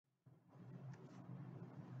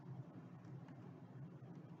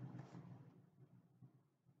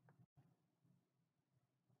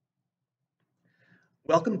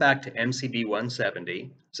Welcome back to MCB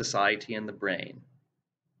 170, Society and the Brain.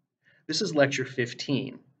 This is Lecture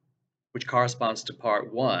 15, which corresponds to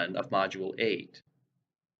Part 1 of Module 8.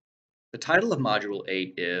 The title of Module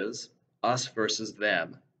 8 is Us versus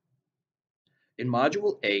Them. In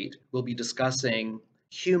Module 8, we'll be discussing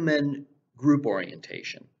human group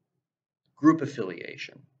orientation, group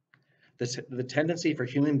affiliation, the tendency for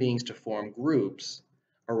human beings to form groups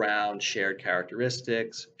around shared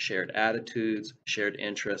characteristics, shared attitudes, shared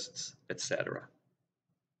interests, etc.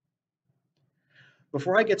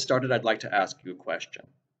 Before I get started, I'd like to ask you a question.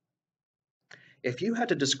 If you had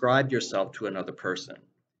to describe yourself to another person,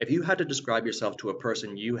 if you had to describe yourself to a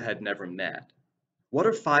person you had never met, what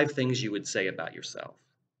are 5 things you would say about yourself?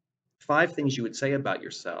 5 things you would say about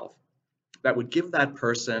yourself that would give that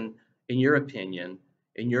person, in your opinion,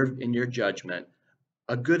 in your judgment,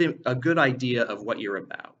 a good idea of what you're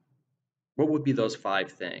about. What would be those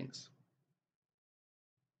 5 things?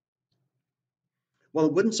 Well,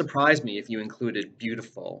 it wouldn't surprise me if you included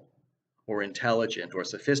beautiful or intelligent or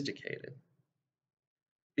sophisticated,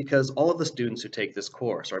 because all of the students who take this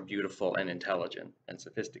course are beautiful and intelligent and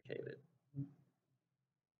sophisticated.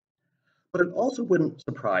 But it also wouldn't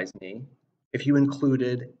surprise me if you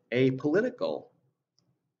included a political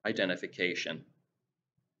identification.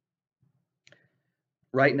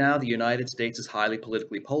 Right now, the United States is highly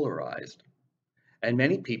politically polarized, and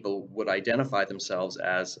many people would identify themselves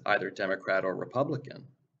as either Democrat or Republican.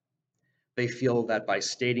 They feel that by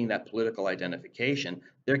stating that political identification,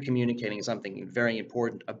 they're communicating something very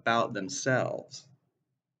important about themselves.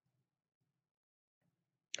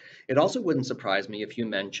 It also wouldn't surprise me if you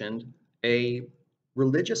mentioned a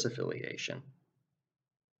religious affiliation.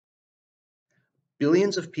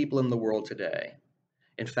 Billions of people in the world today,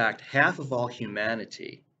 in fact, half of all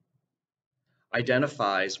humanity,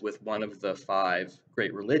 identifies with one of the 5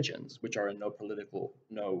 great religions, which are in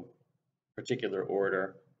no particular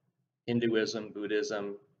order: Hinduism,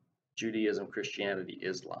 Buddhism, Judaism, Christianity,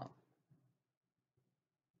 Islam.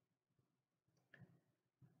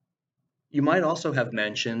 You might also have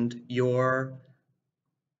mentioned your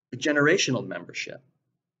generational membership.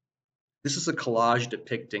 This is a collage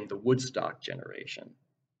depicting the Woodstock generation,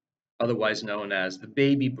 otherwise known as the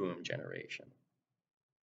baby boom generation.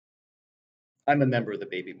 I'm a member of the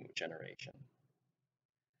baby boom generation.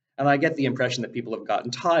 And I get the impression that people have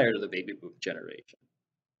gotten tired of the baby boom generation.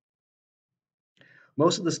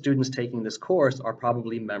 Most of the students taking this course are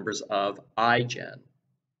probably members of iGen,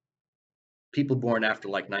 people born after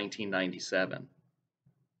like 1997.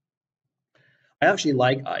 I actually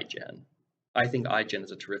like iGen. I think iGen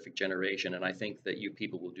is a terrific generation, and I think that you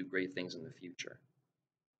people will do great things in the future.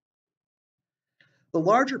 The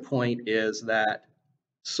larger point is that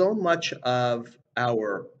so much of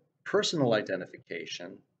our personal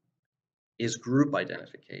identification is group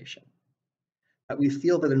identification. That we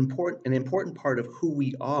feel that an important part of who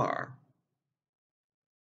we are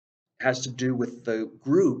has to do with the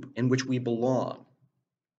group in which we belong.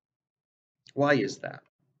 Why is that?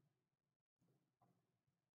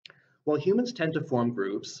 Well, humans tend to form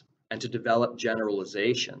groups and to develop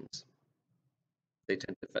generalizations. They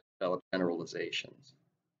tend to develop generalizations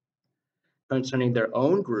concerning their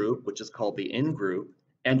own group, which is called the in-group,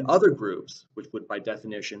 and other groups, which would by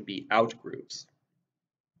definition be out-groups.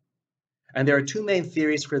 And there are 2 main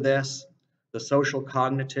theories for this: the social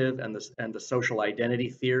cognitive and the social identity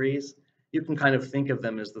theories. You can kind of think of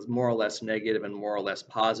them as the more or less negative and more or less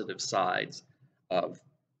positive sides of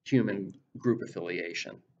human group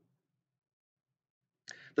affiliation.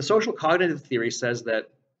 The social cognitive theory says that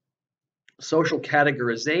social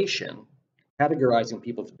categorization, categorizing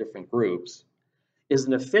people to different groups, is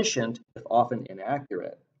an efficient, if often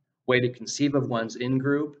inaccurate, way to conceive of one's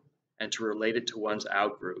in-group and to relate it to one's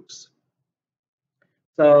out-groups.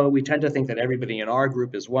 So we tend to think that everybody in our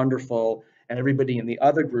group is wonderful and everybody in the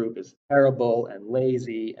other group is terrible and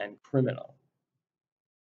lazy and criminal.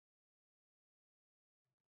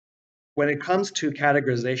 When it comes to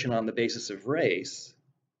categorization on the basis of race,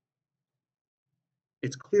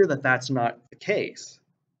 it's clear that that's not the case.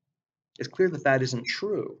 It's clear that that isn't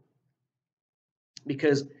true,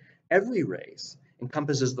 because every race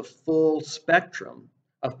encompasses the full spectrum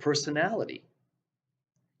of personality.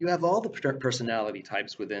 You have all the personality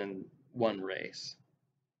types within one race.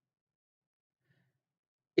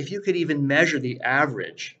 If you could even measure the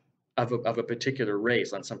average of a particular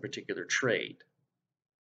race on some particular trait,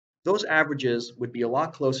 those averages would be a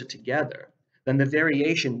lot closer together than the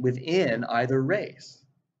variation within either race.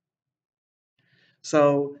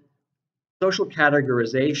 So social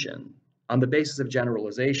categorization on the basis of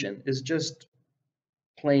generalization is just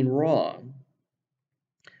plain wrong.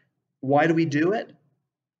 Why do we do it?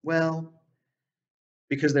 Well,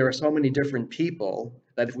 because there are so many different people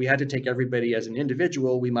that if we had to take everybody as an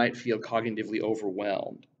individual, we might feel cognitively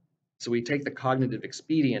overwhelmed. So we take the cognitive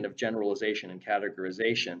expedient of generalization and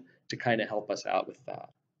categorization to kind of help us out with that.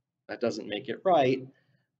 That doesn't make it right,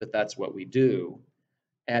 but that's what we do.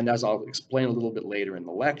 And as I'll explain a little bit later in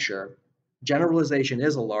the lecture, generalization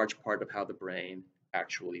is a large part of how the brain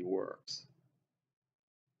actually works.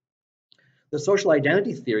 The social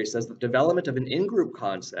identity theory says that development of an in-group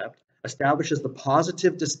concept establishes the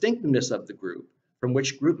positive distinctiveness of the group, from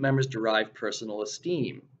which group members derive personal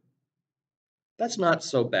esteem. That's not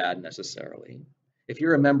so bad necessarily. If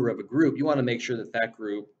you're a member of a group, you want to make sure that that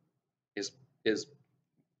group is, is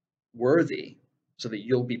worthy so that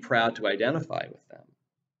you'll be proud to identify with them.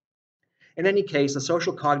 In any case, the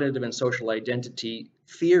social cognitive and social identity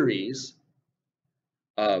theories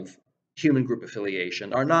of human group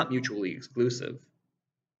affiliation are not mutually exclusive.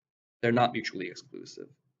 They're not mutually exclusive.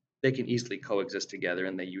 They can easily coexist together,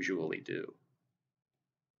 and they usually do.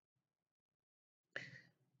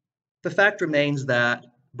 The fact remains that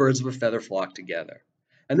birds of a feather flock together.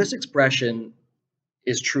 And this expression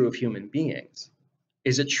is true of human beings.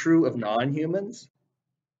 Is it true of non-humans?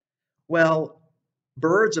 Well,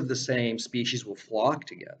 birds of the same species will flock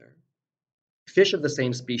together. Fish of the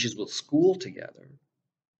same species will school together.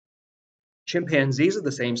 Chimpanzees of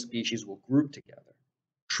the same species will group together,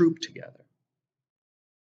 troop together.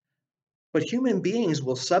 But human beings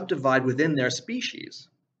will subdivide within their species.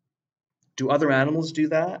 Do other animals do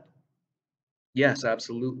that? Yes,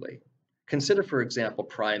 absolutely. Consider, for example,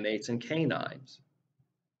 primates and canines.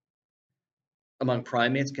 Among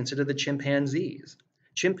primates, consider the chimpanzees.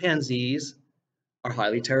 Chimpanzees are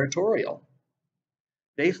highly territorial.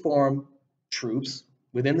 They form troops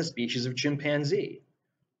within the species of chimpanzee.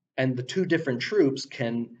 And the two different troops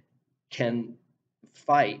can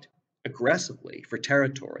fight aggressively for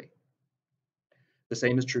territory. The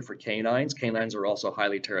same is true for canines. Canines are also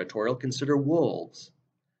highly territorial. Consider wolves.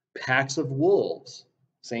 Packs of wolves,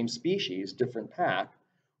 same species, different pack,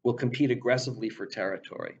 will compete aggressively for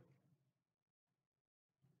territory.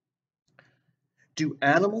 Do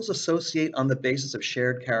animals associate on the basis of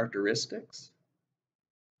shared characteristics?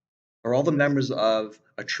 Are all the members of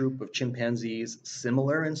a troop of chimpanzees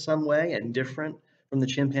similar in some way and different from the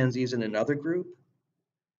chimpanzees in another group?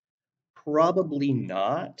 Probably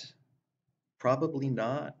not. Probably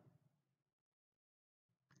not.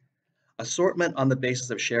 Assortment on the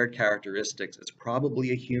basis of shared characteristics is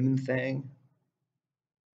probably a human thing.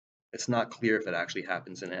 It's not clear if it actually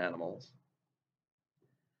happens in animals.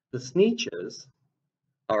 The Sneetches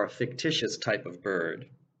are a fictitious type of bird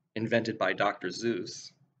invented by Dr.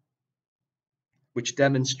 Seuss, which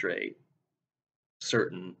demonstrate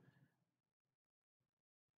certain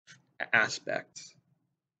aspects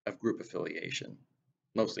of group affiliation,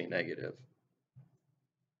 mostly negative.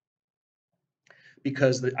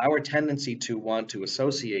 Because our tendency to want to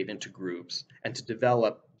associate into groups and to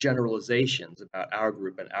develop generalizations about our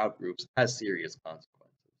group and outgroups has serious consequences.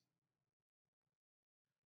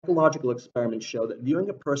 Psychological experiments show that viewing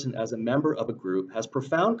a person as a member of a group has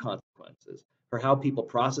profound consequences for how people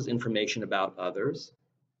process information about others,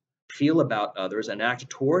 feel about others, and act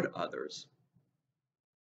toward others.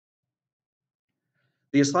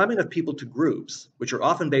 The assignment of people to groups, which are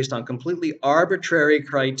often based on completely arbitrary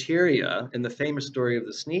criteria in the famous story of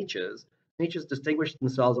the Sneetches, Sneetches distinguished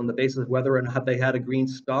themselves on the basis of whether or not they had a green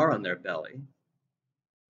star on their belly.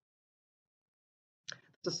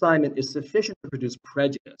 This assignment is sufficient to produce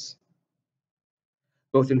prejudice,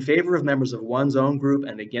 both in favor of members of one's own group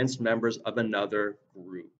and against members of another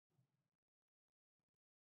group.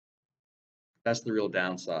 That's the real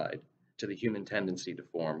downside to the human tendency to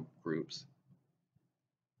form groups.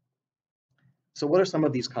 So what are some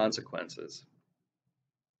of these consequences?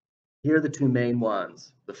 Here are the two main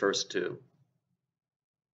ones, the first two.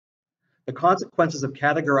 The consequences of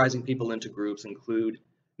categorizing people into groups include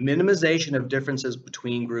minimization of differences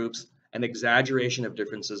between groups and exaggeration of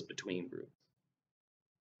differences between groups.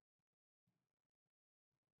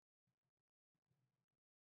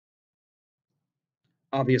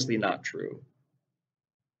 Obviously not true.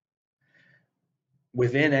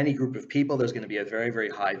 Within any group of people, there's going to be a very, very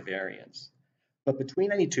high variance. But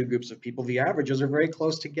between any two groups of people, the averages are very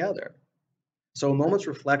close together. So a moment's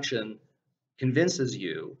reflection convinces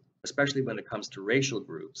you, especially when it comes to racial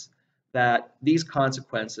groups, that these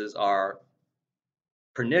consequences are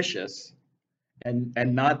pernicious and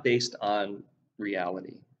not based on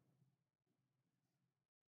reality.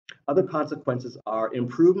 Other consequences are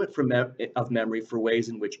improvement of memory for ways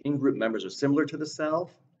in which in-group members are similar to the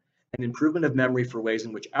self, and improvement of memory for ways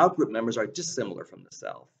in which out-group members are dissimilar from the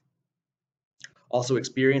self. Also,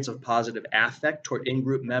 experience of positive affect toward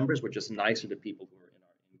in-group members. We're just nicer to people who are in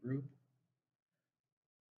our in-group.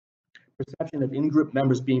 Perception of in-group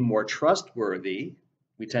members being more trustworthy.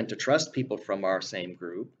 We tend to trust people from our same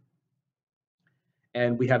group.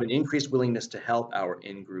 And we have an increased willingness to help our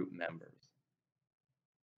in-group members.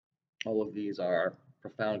 All of these are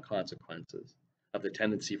profound consequences of the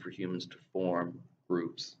tendency for humans to form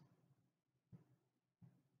groups.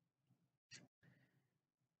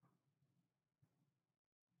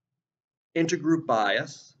 Intergroup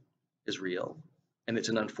bias is real, and it's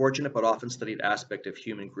an unfortunate but often studied aspect of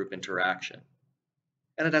human group interaction.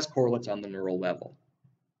 And it has correlates on the neural level.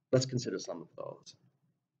 Let's consider some of those.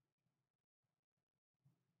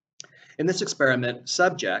 In this experiment,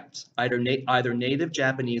 subjects, either native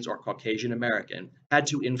Japanese or Caucasian American, had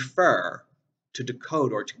to infer, to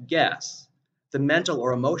decode, or to guess the mental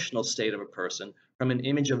or emotional state of a person from an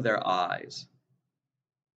image of their eyes.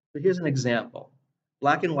 So here's an example.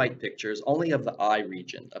 Black and white pictures only of the eye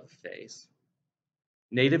region of the face.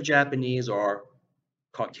 Native Japanese or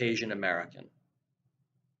Caucasian American.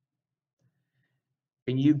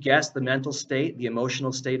 Can you guess the mental state, the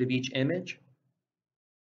emotional state of each image?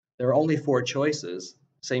 There are only 4 choices,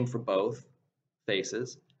 same for both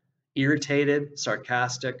faces: irritated,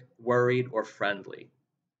 sarcastic, worried, or friendly.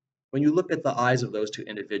 When you look at the eyes of those 2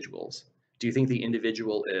 individuals, do you think the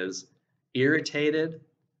individual is irritated,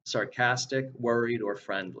 sarcastic, worried, or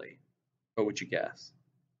friendly? What would you guess?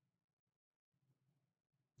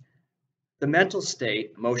 The mental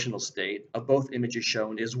state, emotional state of both images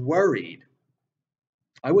shown is worried.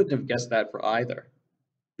 I wouldn't have guessed that for either.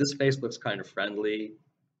 This face looks kind of friendly.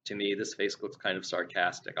 To me, this face looks kind of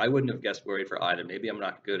sarcastic. I wouldn't have guessed worried for either. Maybe I'm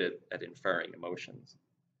not good at inferring emotions.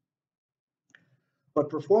 But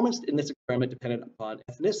performance in this experiment depended upon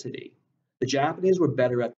ethnicity. The Japanese were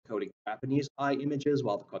better at decoding Japanese eye images,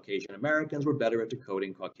 while the Caucasian Americans were better at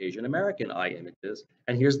decoding Caucasian American eye images.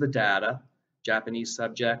 And here's the data. Japanese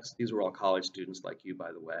subjects, these were all college students like you,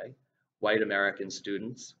 by the way, white American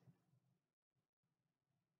students.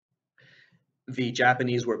 The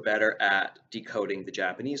Japanese were better at decoding the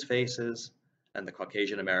Japanese faces, and the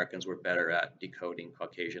Caucasian Americans were better at decoding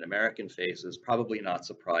Caucasian American faces, probably not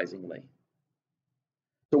surprisingly.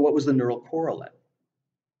 So what was the neural correlate?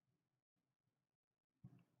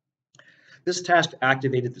 This test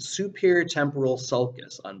activated the superior temporal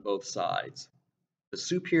sulcus on both sides. The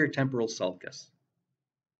superior temporal sulcus.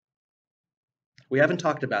 We haven't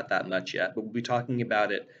talked about that much yet, but we'll be talking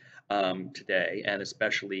about it today, and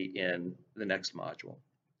especially in the next module.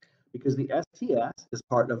 Because the STS is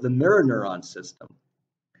part of the mirror neuron system.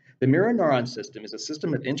 The mirror neuron system is a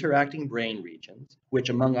system of interacting brain regions, which,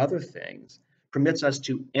 among other things, permits us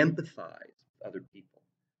to empathize with other people,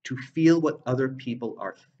 to feel what other people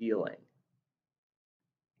are feeling.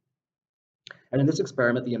 And in this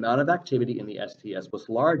experiment, the amount of activity in the STS was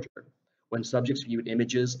larger when subjects viewed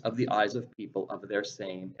images of the eyes of people of their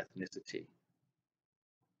same ethnicity.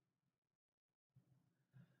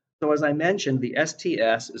 So as I mentioned, the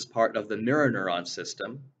STS is part of the mirror neuron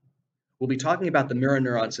system. We'll be talking about the mirror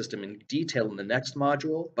neuron system in detail in the next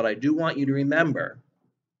module, but I do want you to remember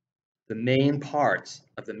the main parts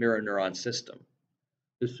of the mirror neuron system: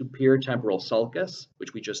 the superior temporal sulcus,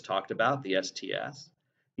 which we just talked about, the STS,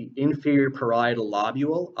 the inferior parietal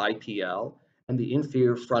lobule, IPL, and the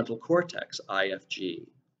inferior frontal cortex, IFG.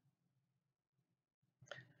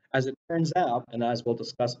 As it turns out, and as we'll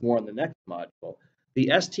discuss more in the next module, the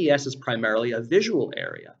STS is primarily a visual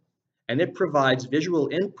area, and it provides visual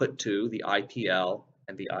input to the IPL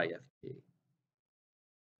and the IFG.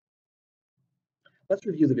 Let's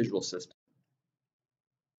review the visual system.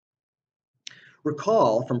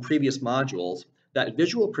 Recall from previous modules that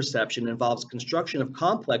visual perception involves construction of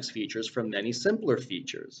complex features from many simpler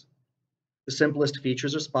features. The simplest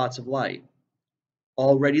features are spots of light.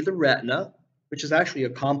 Already the retina, which is actually a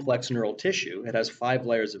complex neural tissue, it has 5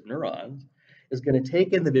 layers of neurons, is going to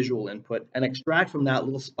take in the visual input and extract from that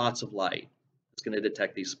little spots of light. It's going to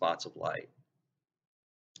detect these spots of light.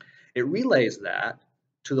 It relays that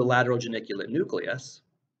to the lateral geniculate nucleus.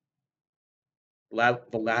 The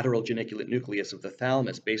lateral geniculate nucleus of the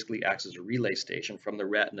thalamus basically acts as a relay station from the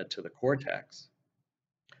retina to the cortex.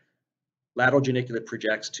 Lateral geniculate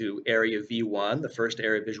projects to area V1, the first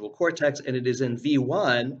area of visual cortex, and it is in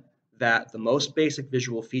V1 that the most basic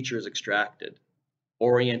visual feature is extracted: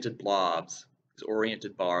 oriented blobs. These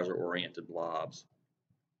oriented bars are oriented blobs.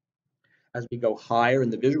 As we go higher in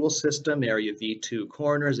the visual system, area V2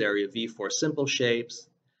 corners, area V4 simple shapes.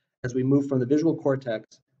 As we move from the visual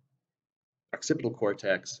cortex, occipital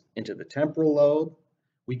cortex, into the temporal lobe,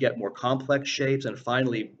 we get more complex shapes, and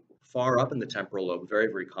finally, far up in the temporal lobe, very,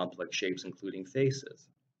 very complex shapes, including faces.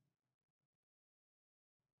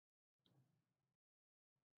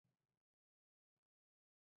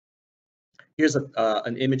 Here's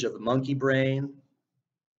an image of the monkey brain,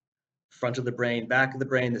 front of the brain, back of the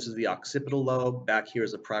brain. This is the occipital lobe. Back here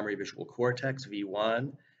is the primary visual cortex,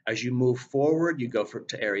 V1. As you move forward, you go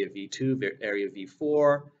to area V2, area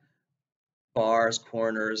V4, bars,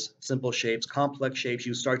 corners, simple shapes, complex shapes.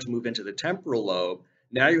 You start to move into the temporal lobe.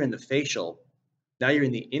 Now you're in the facial. Now you're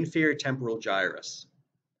in the inferior temporal gyrus,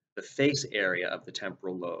 the face area of the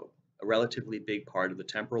temporal lobe, a relatively big part of the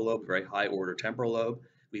temporal lobe, very high order temporal lobe.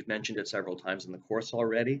 We've mentioned it several times in the course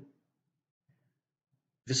already.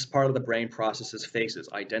 This part of the brain processes faces,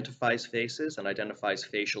 identifies faces, and identifies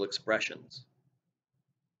facial expressions.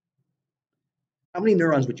 How many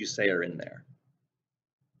neurons would you say are in there?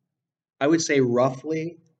 I would say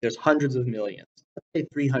roughly there's hundreds of millions. Let's say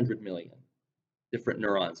 300 million different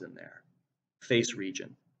neurons in there, face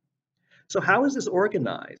region. So how is this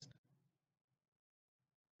organized?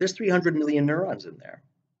 There's 300 million neurons in there.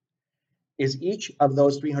 Is each of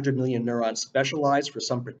those 300 million neurons specialized for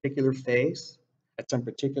some particular face, at some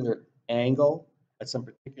particular angle, at some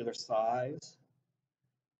particular size,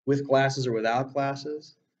 with glasses or without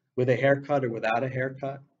glasses, with a haircut or without a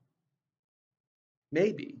haircut?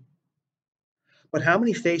 Maybe. But how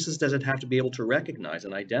many faces does it have to be able to recognize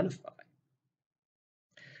and identify?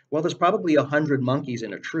 Well, there's probably 100 monkeys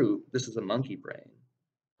in a troop. This is a monkey brain.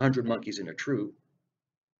 100 monkeys in a troop.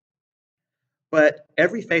 But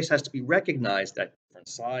every face has to be recognized at different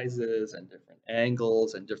sizes and different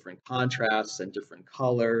angles and different contrasts and different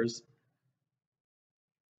colors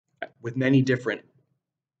with many different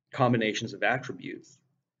combinations of attributes.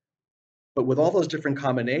 But with all those different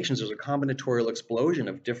combinations, there's a combinatorial explosion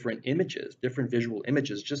of different images, different visual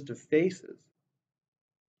images, just of faces.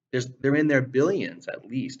 They're in their billions at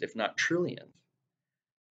least, if not trillions.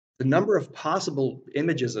 The number of possible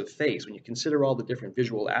images of face, when you consider all the different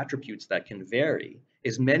visual attributes that can vary,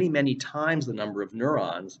 is many, many times the number of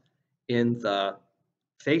neurons in the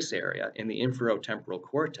face area, in the inferotemporal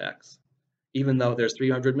cortex, even though there's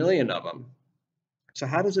 300 million of them. So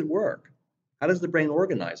how does it work? How does the brain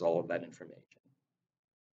organize all of that information?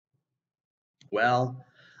 Well,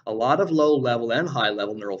 a lot of low-level and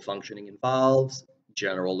high-level neural functioning involves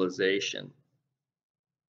generalization.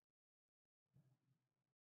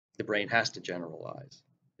 The brain has to generalize.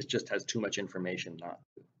 It just has too much information not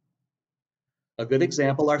to. A good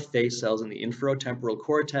example are face cells in the inferotemporal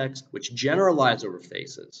cortex, which generalize over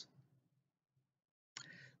faces.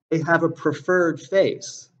 They have a preferred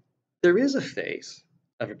face. There is a face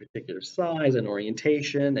of a particular size and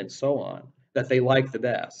orientation and so on that they like the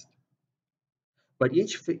best. But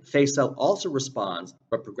each face cell also responds,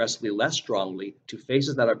 but progressively less strongly, to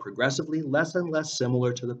faces that are progressively less and less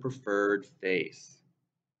similar to the preferred face.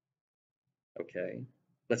 Okay,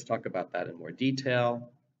 let's talk about that in more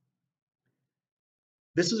detail.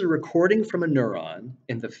 This is a recording from a neuron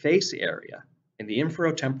in the face area in the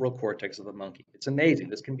inferotemporal cortex of a monkey. It's amazing.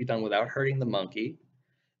 This can be done without hurting the monkey.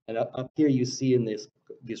 And up here you see in this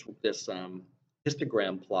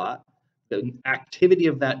histogram plot the activity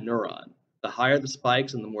of that neuron. The higher the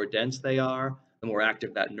spikes and the more dense they are, the more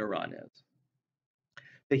active that neuron is.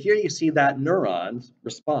 So here you see that neuron's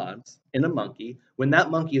response in a monkey when that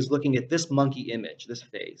monkey is looking at this monkey image, this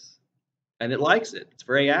face, and it likes it. It's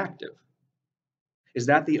very active. Is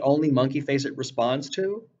that the only monkey face it responds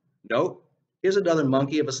to? Nope. Here's another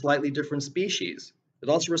monkey of a slightly different species. It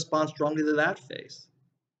also responds strongly to that face.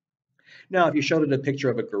 Now, if you showed it a picture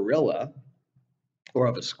of a gorilla or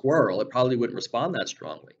of a squirrel, it probably wouldn't respond that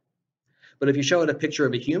strongly. But if you show it a picture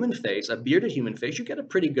of a human face, a bearded human face, you get a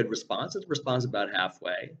pretty good response. It responds about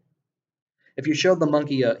halfway. If you showed the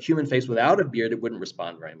monkey a human face without a beard, it wouldn't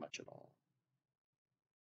respond very much at all.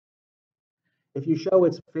 If you show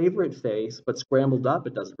its favorite face, but scrambled up,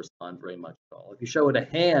 it doesn't respond very much at all. If you show it a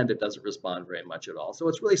hand, it doesn't respond very much at all. So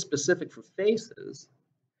it's really specific for faces,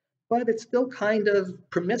 but it's still kind of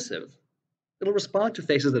permissive. It'll respond to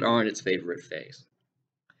faces that aren't its favorite face.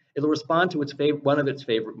 It'll respond to one of its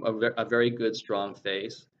favorite, a very good, strong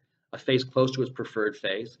face, a face close to its preferred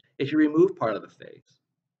face, if you remove part of the face,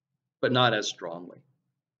 but not as strongly.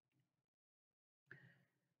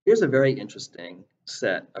 Here's a very interesting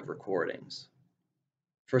set of recordings.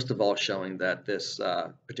 First of all, showing that this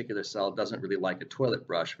particular cell doesn't really like a toilet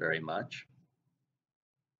brush very much.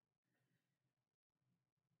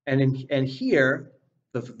 And here,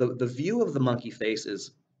 the view of the monkey face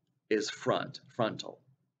is frontal.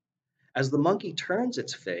 As the monkey turns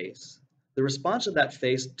its face, the response to that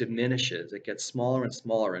face diminishes. It gets smaller and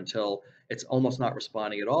smaller until it's almost not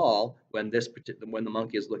responding at all when the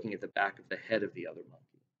monkey is looking at the back of the head of the other monkey.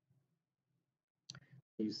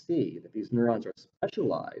 You see that these neurons are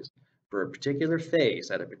specialized for a particular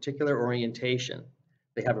face at a particular orientation.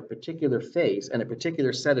 They have a particular face and a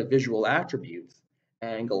particular set of visual attributes,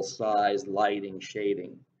 angle, size, lighting,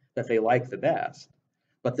 shading, that they like the best.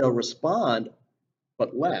 But they'll respond,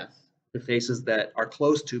 but less, to faces that are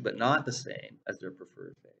close to but not the same as their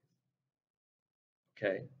preferred face.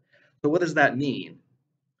 Okay, so what does that mean?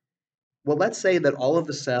 Well, let's say that all of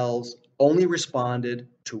the cells only responded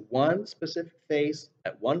to one specific face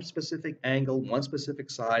at one specific angle, one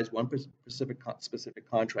specific size, one specific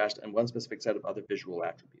contrast, and one specific set of other visual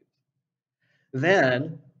attributes.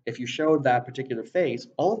 Then, if you showed that particular face,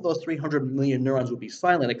 all of those 300 million neurons would be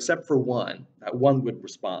silent except for one. That one would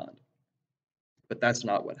respond. But that's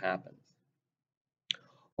not what happens.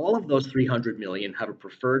 All of those 300 million have a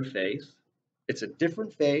preferred face. It's a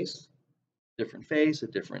different face, a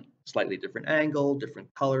different, slightly different angle,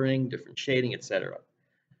 different coloring, different shading, etc.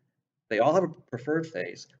 They all have a preferred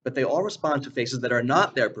face, but they all respond to faces that are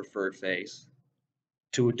not their preferred face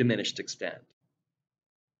to a diminished extent.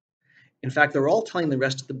 In fact, they're all telling the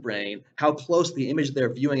rest of the brain how close the image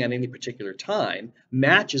they're viewing at any particular time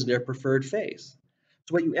matches their preferred face.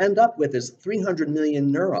 So what you end up with is 300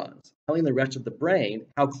 million neurons telling the rest of the brain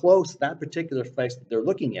how close that particular face that they're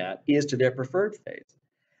looking at is to their preferred face.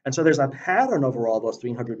 And so there's a pattern over all those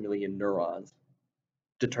 300 million neurons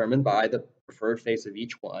determined by the preferred face of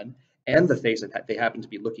each one and the face that they happen to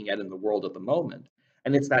be looking at in the world at the moment.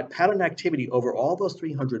 And it's that pattern activity over all those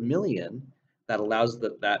 300 million that allows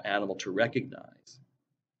that animal to recognize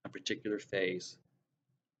a particular face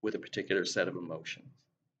with a particular set of emotions.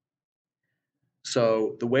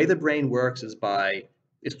 So the way the brain works is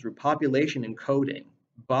through population encoding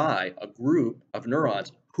by a group of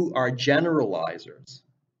neurons who are generalizers.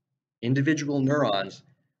 Individual neurons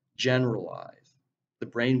generalize. The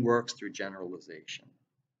brain works through generalization.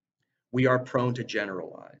 We are prone to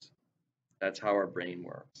generalize. That's how our brain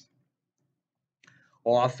works.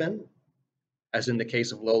 Often, as in the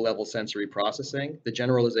case of low-level sensory processing, the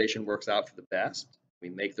generalization works out for the best. We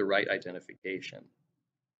make the right identification.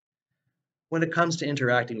 When it comes to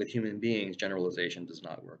interacting with human beings, generalization does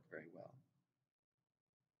not work very well.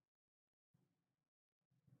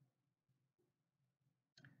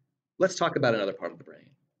 Let's talk about another part of the brain,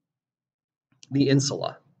 the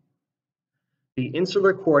insula. The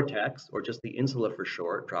insular cortex, or just the insula for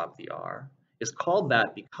short, drop the R, is called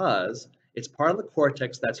that because it's part of the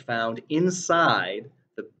cortex that's found inside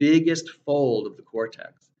the biggest fold of the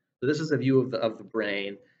cortex. So this is a view of the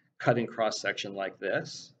brain cut in cross-section like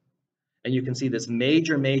this. And you can see this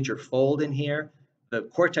major fold in here. The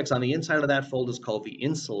cortex on the inside of that fold is called the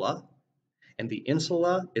insula. And the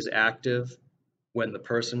insula is active when the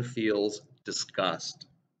person feels disgust.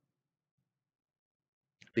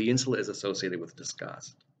 The insula is associated with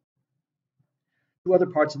disgust. Two other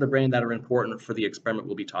parts of the brain that are important for the experiment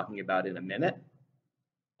we'll be talking about in a minute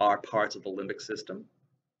are parts of the limbic system.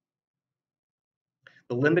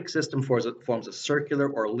 The limbic system forms a circular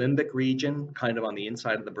or limbic region kind of on the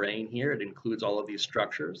inside of the brain here. It includes all of these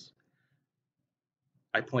structures.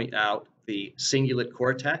 I point out the cingulate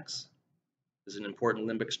cortex is an important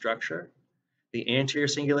limbic structure. The anterior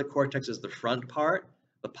cingulate cortex is the front part.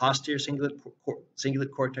 The posterior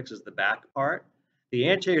cingulate cortex is the back part. The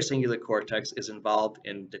anterior cingulate cortex is involved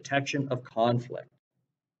in detection of conflict.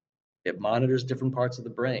 It monitors different parts of the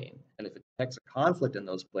brain, and if it detects a conflict in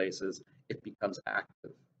those places, it becomes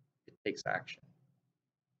active. It takes action.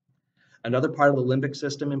 Another part of the limbic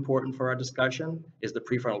system important for our discussion is the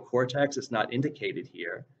prefrontal cortex. It's not indicated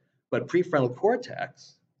here, but prefrontal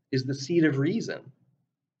cortex is the seat of reason,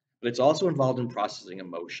 but it's also involved in processing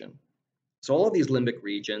emotion. So all of these limbic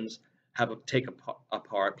regions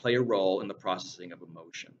play a role in the processing of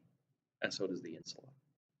emotion, and so does the insula.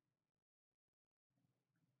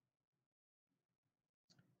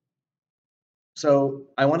 So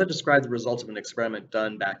I want to describe the results of an experiment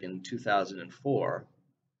done back in 2004,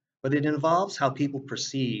 but it involves how people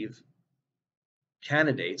perceive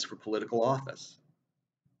candidates for political office.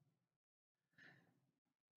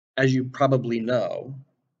 As you probably know,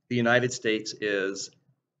 the United States is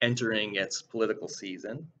entering its political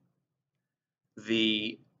season.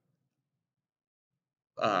 The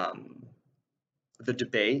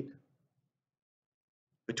debate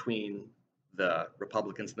between the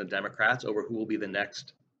Republicans and the Democrats over who will be the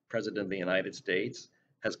next president of the United States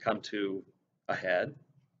has come to a head.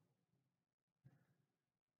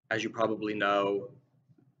 As you probably know,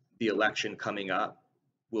 the election coming up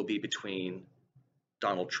will be between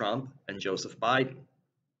Donald Trump, and Joseph Biden.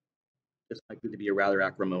 It's likely to be a rather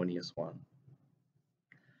acrimonious one.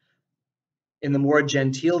 In the more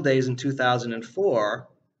genteel days in 2004,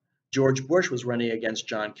 George Bush was running against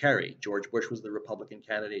John Kerry. George Bush was the Republican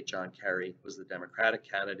candidate, John Kerry was the Democratic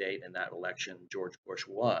candidate. In that election, George Bush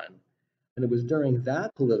won. And it was during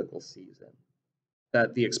that political season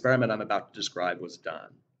that the experiment I'm about to describe was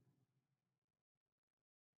done.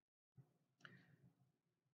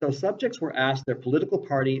 So subjects were asked their political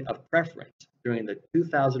party of preference during the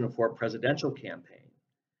 2004 presidential campaign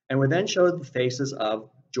and were then showed the faces of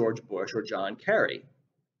George Bush or John Kerry.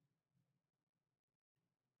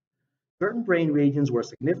 Certain brain regions were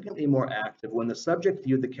significantly more active when the subject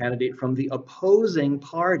viewed the candidate from the opposing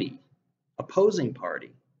party. Opposing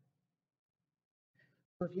party.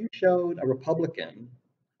 So if you showed a Republican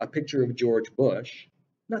a picture of George Bush,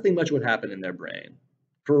 nothing much would happen in their brain.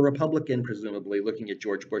 For a Republican, presumably, looking at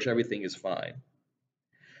George Bush, everything is fine.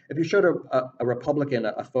 If you showed a Republican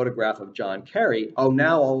a photograph of John Kerry, oh,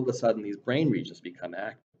 now all of a sudden these brain regions become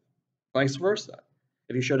active. Vice versa.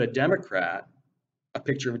 If you showed a Democrat a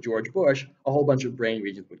picture of George Bush, a whole bunch of brain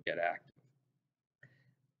regions would get active.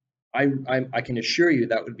 I can assure you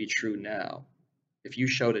that would be true now. If you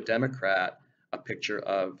showed a Democrat a picture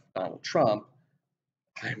of Donald Trump,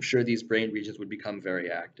 I'm sure these brain regions would become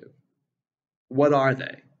very active. What are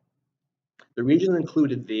they? The regions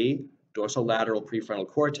included the dorsolateral prefrontal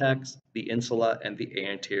cortex, the insula, and the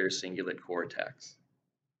anterior cingulate cortex.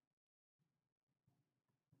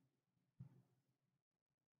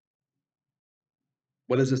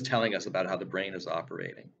 What is this telling us about how the brain is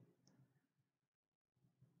operating?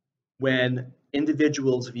 When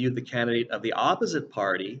individuals viewed the candidate of the opposite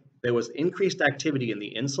party, there was increased activity in the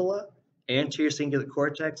insula, anterior cingulate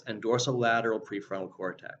cortex, and dorsolateral prefrontal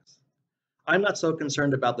cortex. I'm not so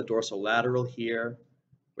concerned about the dorsolateral here.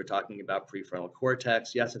 We're talking about prefrontal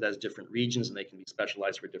cortex. Yes, it has different regions and they can be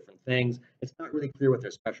specialized for different things. It's not really clear what they're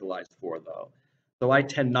specialized for, though. So I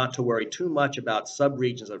tend not to worry too much about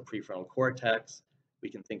subregions of prefrontal cortex. We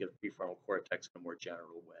can think of prefrontal cortex in a more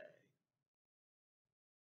general way.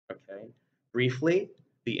 Okay. Briefly,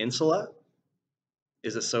 the insula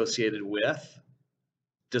is associated with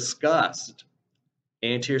disgust,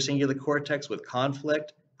 anterior cingulate cortex with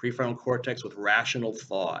conflict, prefrontal cortex with rational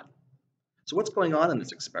thought. So what's going on in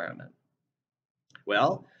this experiment?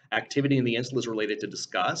 Well, activity in the insula is related to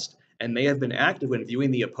disgust and may have been active when viewing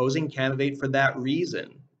the opposing candidate for that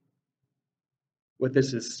reason. What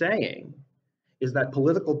this is saying is that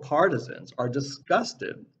political partisans are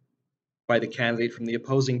disgusted by the candidate from the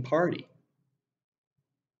opposing party.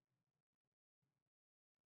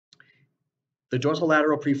 The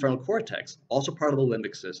dorsolateral prefrontal cortex, also part of the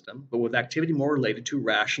limbic system, but with activity more related to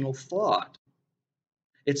rational thought.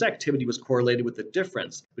 Its activity was correlated with the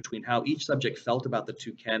difference between how each subject felt about the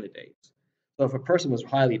two candidates. So if a person was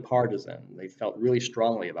highly partisan, they felt really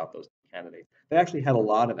strongly about those candidates, they actually had a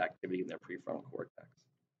lot of activity in their prefrontal cortex.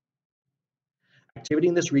 Activity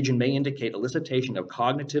in this region may indicate elicitation of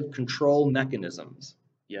cognitive control mechanisms.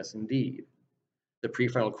 Yes, indeed. The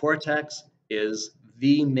prefrontal cortex is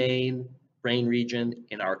the main brain region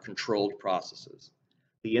in our controlled processes.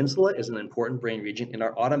 The insula is an important brain region in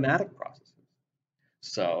our automatic processes.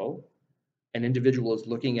 So an individual is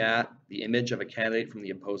looking at the image of a candidate from the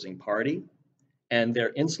opposing party, and their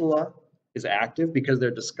insula is active because they're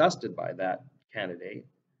disgusted by that candidate.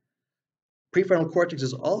 Prefrontal cortex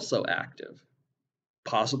is also active,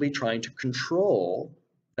 possibly trying to control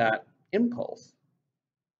that impulse.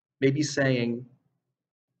 Maybe saying,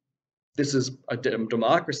 this is a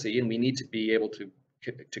democracy and we need to be able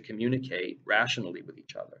to communicate rationally with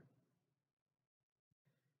each other.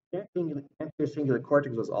 Anterior cingulate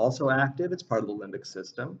cortex was also active. It's part of the limbic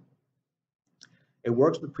system. It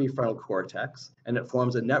works with prefrontal cortex and it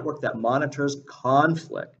forms a network that monitors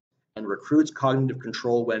conflict and recruits cognitive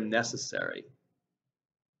control when necessary.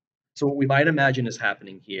 So what we might imagine is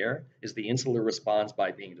happening here is the insula responds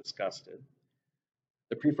by being disgusted.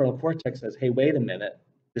 The prefrontal cortex says, hey, wait a minute,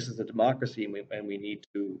 this is a democracy and we need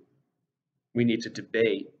to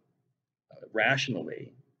debate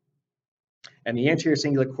rationally. And the anterior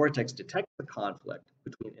cingulate cortex detects the conflict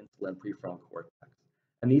between insula and prefrontal cortex.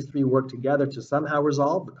 And these three work together to somehow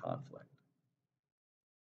resolve the conflict.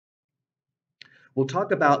 We'll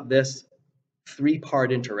talk about this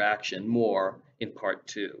three-part interaction more in part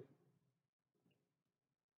 2.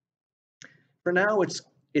 For now, it's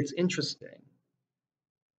interesting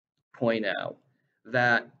to point out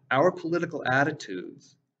that our political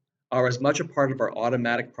attitudes are as much a part of our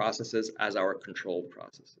automatic processes as our controlled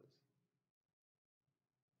processes.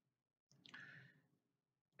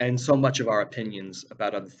 And so much of our opinions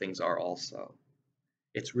about other things are also.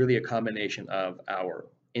 It's really a combination of our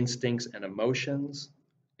instincts and emotions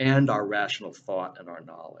and our rational thought and our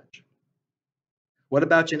knowledge. What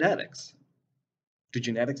about genetics? Do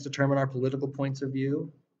genetics determine our political points of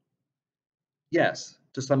view? Yes,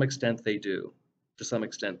 to some extent they do. To some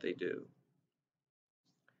extent they do.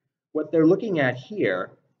 What they're looking at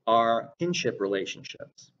here are kinship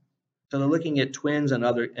relationships. So they're looking at twins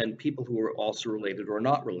and people who are also related or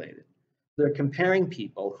not related. They're comparing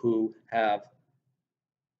people who have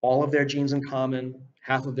all of their genes in common,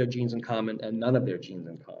 half of their genes in common, and none of their genes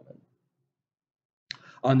in common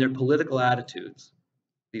on their political attitudes,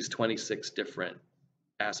 these 26 different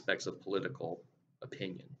aspects of political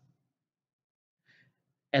opinion.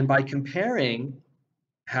 And by comparing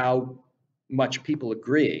how much people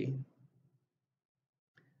agree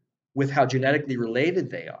with how genetically related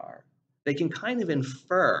they are, they can kind of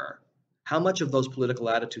infer how much of those political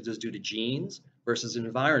attitudes is due to genes versus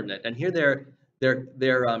environment. And here they're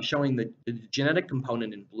showing the genetic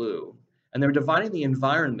component in blue, and they're dividing the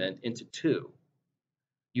environment into two: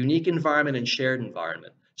 unique environment and shared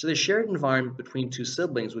environment. So the shared environment between two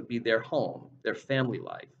siblings would be their home, their family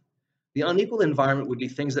life. The unequal environment would be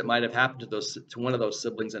things that might have happened to one of those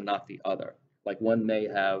siblings and not the other. Like one may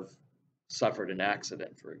have suffered an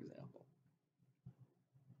accident, for example.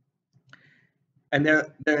 And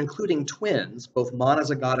they're including twins, both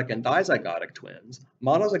monozygotic and dizygotic twins.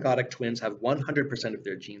 Monozygotic twins have 100% of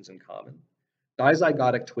their genes in common.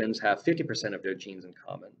 Dizygotic twins have 50% of their genes in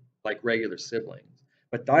common, like regular siblings.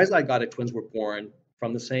 But dizygotic twins were born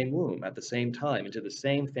from the same womb at the same time into the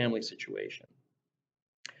same family situation.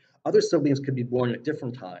 Other siblings could be born at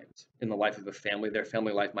different times in the life of a family. Their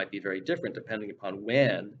family life might be very different depending upon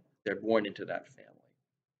when they're born into that family.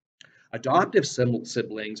 Adoptive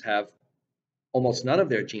siblings have almost none of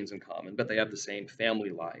their genes in common, but they have the same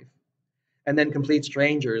family life. And then complete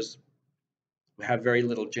strangers have very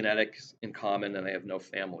little genetics in common and they have no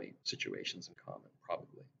family situations in common,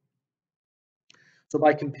 probably. So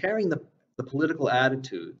by comparing the political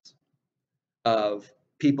attitudes of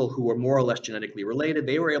people who were more or less genetically related,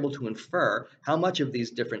 they were able to infer how much of these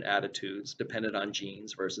different attitudes depended on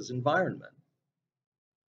genes versus environment.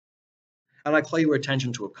 And I call your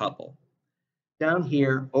attention to a couple. Down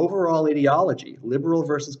here, overall ideology, liberal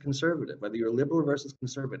versus conservative, whether you're liberal versus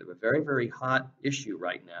conservative, a very, very hot issue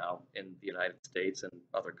right now in the United States and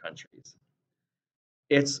other countries.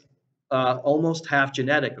 It's almost half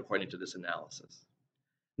genetic, according to this analysis.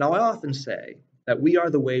 Now, I often say that we are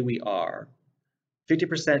the way we are,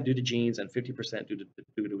 50% due to genes and 50%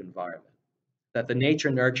 due to environment. That the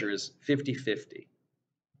nature-nurture is 50-50.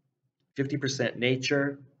 50%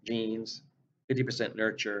 nature, genes, 50%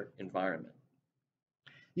 nurture, environment.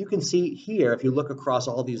 You can see here, if you look across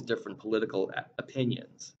all these different political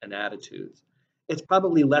opinions and attitudes, it's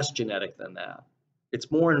probably less genetic than that. It's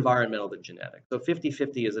more environmental than genetic. So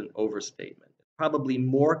 50-50 is an overstatement. It's probably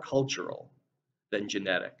more cultural than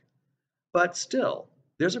genetic. But still,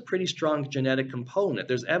 there's a pretty strong genetic component.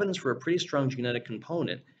 There's evidence for a pretty strong genetic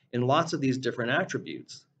component in lots of these different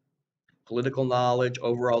attributes. Political knowledge,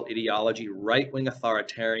 overall ideology, right-wing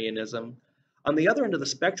authoritarianism. On the other end of the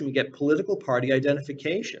spectrum, you get political party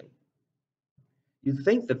identification. You'd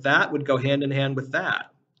think that that would go hand in hand with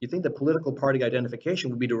that. You'd think that political party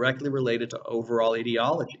identification would be directly related to overall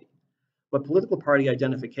ideology. But political party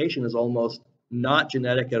identification is almost not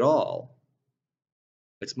genetic at all.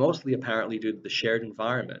 It's mostly apparently due to the shared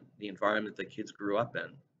environment, the environment that kids grew up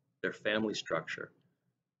in, their family structure,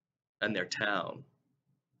 and their town,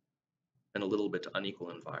 and a little bit to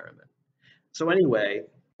unequal environment. So anyway,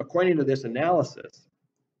 according to this analysis,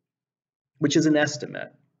 which is an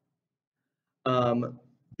estimate,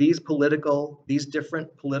 these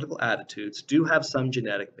different political attitudes do have some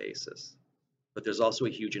genetic basis, but there's also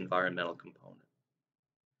a huge environmental component.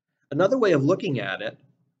 Another way of looking at it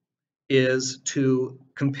is to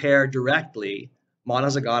compare directly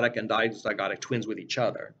monozygotic and dizygotic twins with each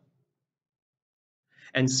other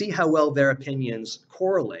and see how well their opinions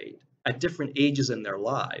correlate at different ages in their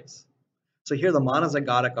lives. So here the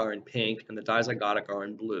monozygotic are in pink and the dizygotic are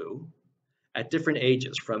in blue at different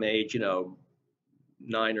ages, from age,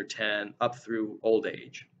 9 or 10 up through old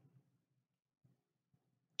age.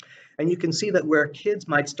 And you can see that where kids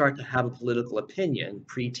might start to have a political opinion,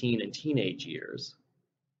 preteen and teenage years,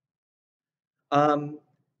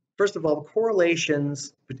 first of all,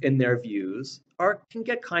 correlations in their views can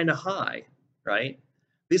get kind of high, right?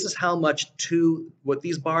 This is how much what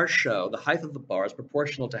these bars show, the height of the bar is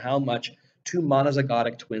proportional to how much two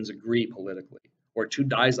monozygotic twins agree politically, or two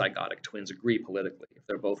dizygotic twins agree politically, if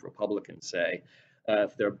they're both Republicans, say,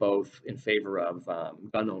 if they're both in favor of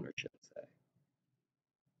gun ownership, say.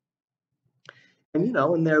 And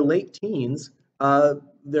in their late teens,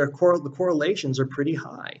 the correlations are pretty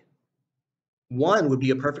high. 1 would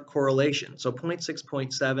be a perfect correlation. So 0.6,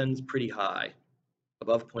 0.7 is pretty high.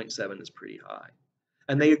 Above 0.7 is pretty high.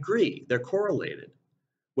 And they agree, they're correlated.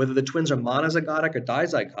 Whether the twins are monozygotic or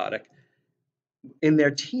dizygotic, in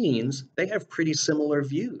their teens, they have pretty similar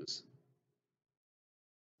views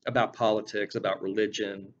about politics, about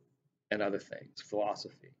religion, and other things,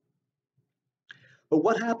 philosophy. But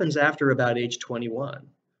what happens after about age 21?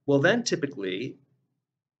 Well, then typically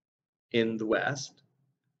in the West,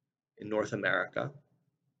 in North America,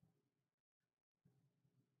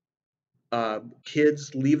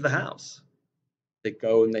 kids leave the house. They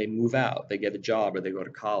go and they move out, they get a job, or they go to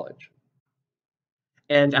college.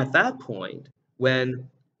 And at that point, when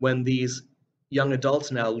these young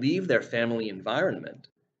adults now leave their family environment,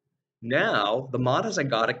 now the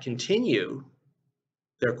monozygotic continue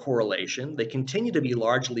their correlation. They continue to be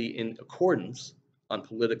largely in accordance on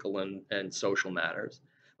political and social matters,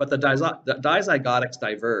 but the dizygotics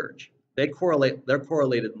diverge. They're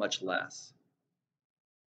correlated much less.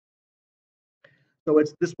 So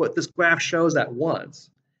it's this what this graph shows at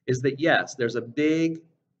once is that yes, there's a big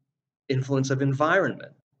influence of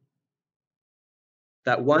environment.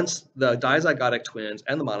 That once the dizygotic twins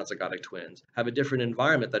and the monozygotic twins have a different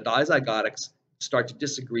environment, the dizygotics start to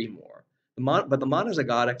disagree more. But the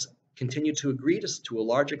monozygotics continue to agree to a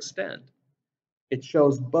large extent. It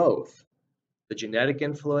shows both the genetic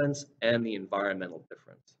influence and the environmental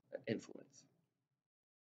influence.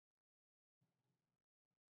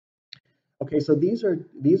 Okay, so these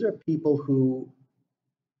are people who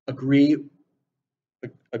agree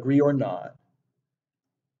or not,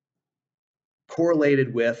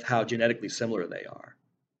 correlated with how genetically similar they are.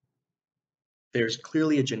 There's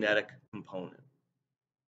clearly a genetic component.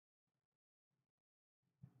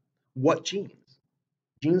 What genes?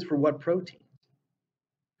 Genes for what proteins?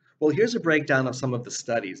 Well, here's a breakdown of some of the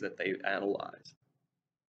studies that they've analyzed.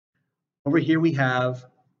 Over here we have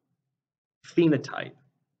phenotype.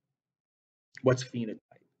 What's phenotype?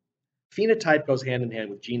 Phenotype goes hand in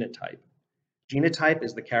hand with genotype. Genotype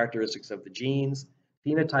is the characteristics of the genes.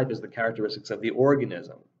 Phenotype is the characteristics of the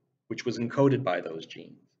organism, which was encoded by those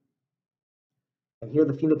genes. And here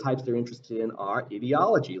the phenotypes they're interested in are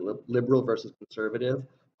ideology, liberal versus conservative,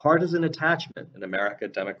 partisan attachment in America,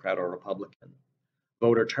 Democrat or Republican,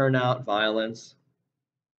 voter turnout, violence.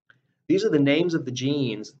 These are the names of the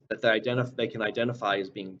genes that they can identify as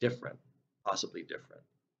being different, possibly different.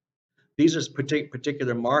 These are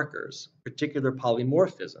particular markers, particular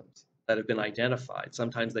polymorphisms that have been identified.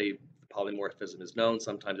 Sometimes the polymorphism is known,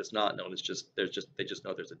 sometimes it's not known. They just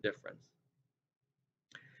know there's a difference.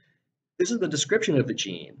 This is the description of the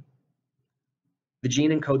gene. The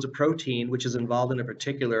gene encodes a protein which is involved in a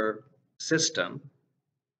particular system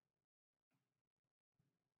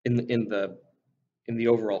in the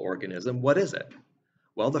overall organism. What is it?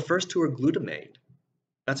 Well, the first two are glutamate.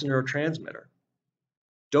 That's a neurotransmitter.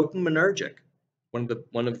 Dopaminergic, one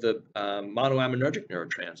of the monoaminergic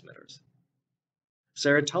neurotransmitters.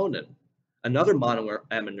 Serotonin, another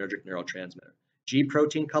monoaminergic neurotransmitter. G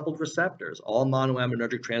protein coupled receptors. All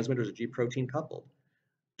monoaminergic transmitters are G protein coupled.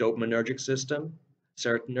 Dopaminergic system,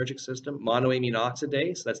 serotonergic system, monoamine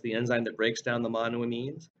oxidase, that's the enzyme that breaks down the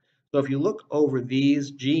monoamines. So if you look over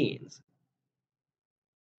these genes,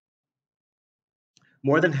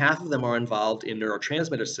 more than half of them are involved in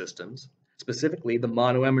neurotransmitter systems, specifically the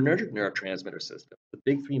monoaminergic neurotransmitter system, the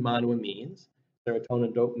big three monoamines,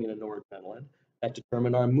 serotonin, dopamine, and noradrenaline, that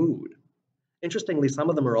determine our mood. Interestingly, some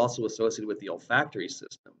of them are also associated with the olfactory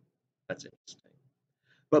system. That's interesting.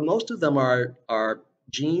 But most of them are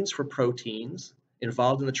genes for proteins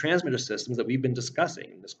involved in the transmitter systems that we've been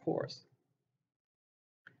discussing in this course.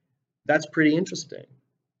 That's pretty interesting.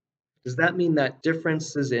 Does that mean that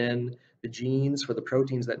differences in the genes for the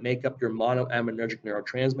proteins that make up your monoaminergic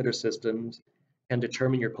neurotransmitter systems can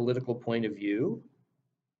determine your political point of view?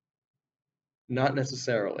 Not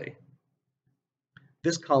necessarily.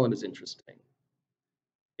 This column is interesting.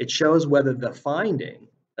 It shows whether the finding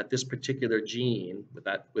that this particular gene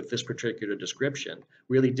with this particular description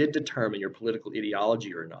really did determine your political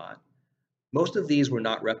ideology or not. Most of these were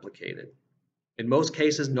not replicated. In most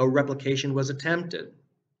cases, no replication was attempted.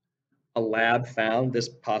 A lab found this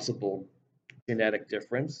possible genetic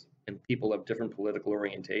difference in people of different political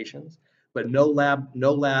orientations, but no lab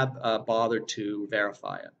bothered to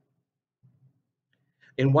verify it.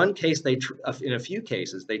 In one case, in a few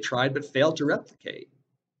cases, they tried but failed to replicate.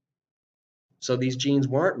 So these genes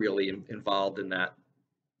weren't really involved in that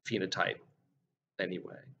phenotype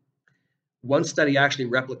anyway. One study actually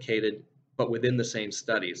replicated but within the same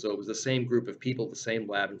study. So it was the same group of people, the same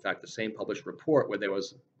lab, in fact, the same published report where there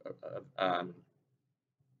was a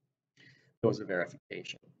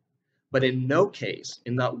verification. But in no case,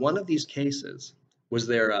 in not one of these cases, was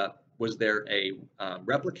there a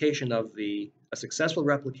replication of a successful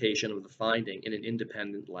replication of the finding in an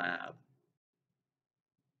independent lab.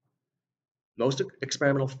 Most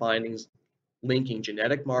experimental findings linking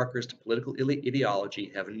genetic markers to political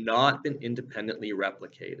ideology have not been independently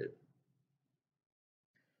replicated.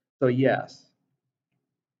 So yes,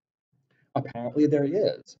 apparently there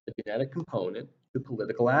is a genetic component to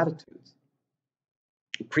political attitudes.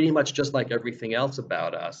 Pretty much just like everything else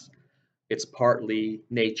about us, it's partly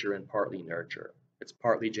nature and partly nurture. It's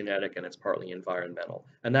partly genetic and it's partly environmental,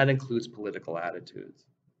 and that includes political attitudes.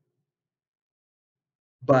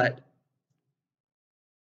 But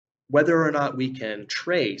whether or not we can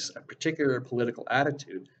trace a particular political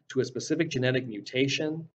attitude to a specific genetic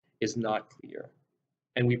mutation is not clear,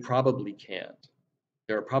 and we probably can't.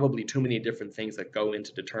 There are probably too many different things that go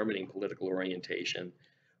into determining political orientation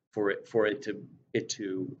for it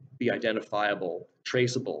to be identifiable,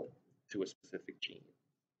 traceable to a specific gene.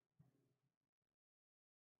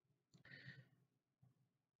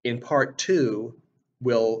 In part two,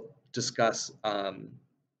 we'll discuss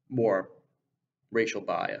more racial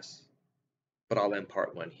bias, but I'll end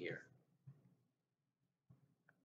part one here.